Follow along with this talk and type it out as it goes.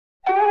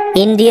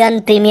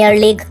Indian Premier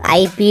League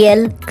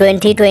IPL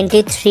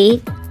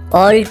 2023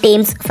 all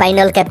teams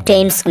final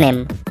captain's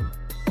name.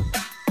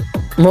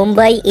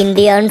 Mumbai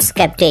Indians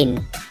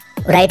captain,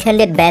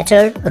 right-handed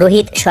batter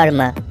Rohit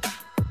Sharma.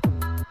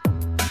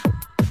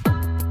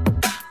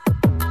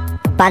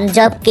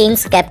 Punjab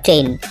Kings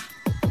captain,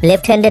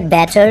 left-handed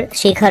batter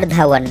Shikhar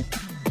Dhawan.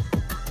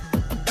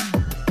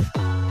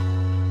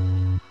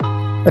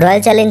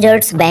 Royal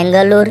Challengers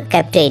Bangalore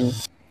captain,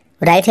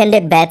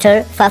 right-handed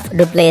batter Faf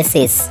du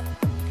Plessis.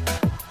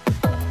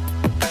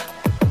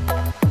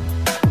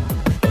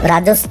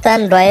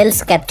 Rajasthan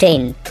Royals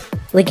captain,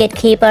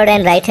 wicket-keeper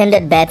and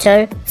right-handed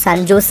batter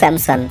Sanju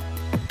Samson.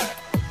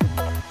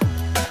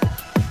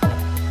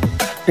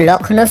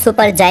 Lucknow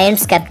Super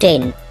Giants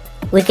captain,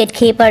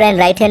 wicket-keeper and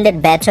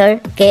right-handed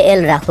batter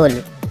KL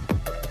Rahul.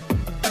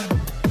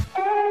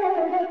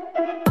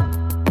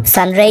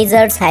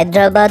 Sunrisers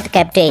Hyderabad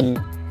captain,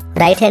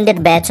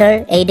 right-handed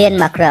batter Aiden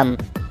Makram.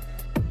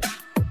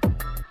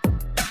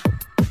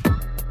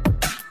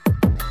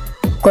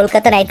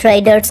 Kolkata Knight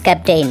Riders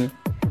captain,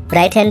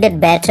 right-handed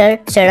batter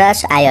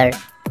SRH Iyer.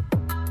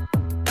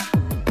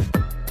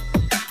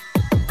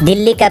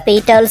 Delhi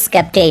Capitals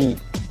captain,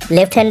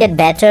 left-handed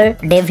batter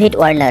David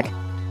Warner.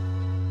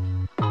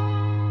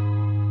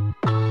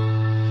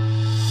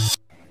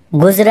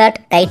 Gujarat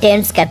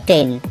Titans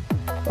captain,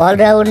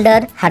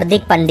 all-rounder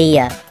Hardik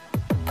Pandya.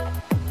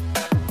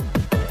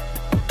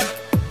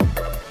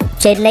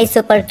 Chennai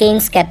Super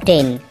Kings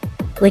captain,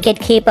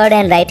 wicket-keeper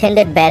and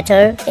right-handed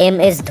batter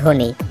MS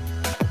Dhoni.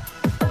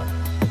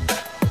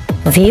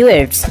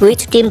 Viewers,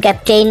 which team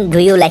captain do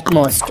you like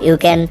most? You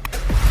can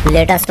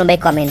let us know by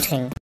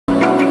commenting.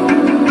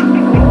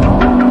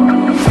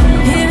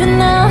 Even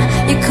now,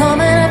 you're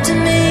coming up to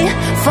me,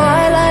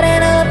 fire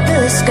lighting up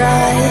the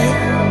sky.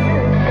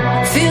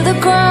 Feel the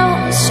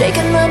ground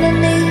shaking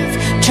underneath,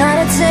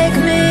 trying to take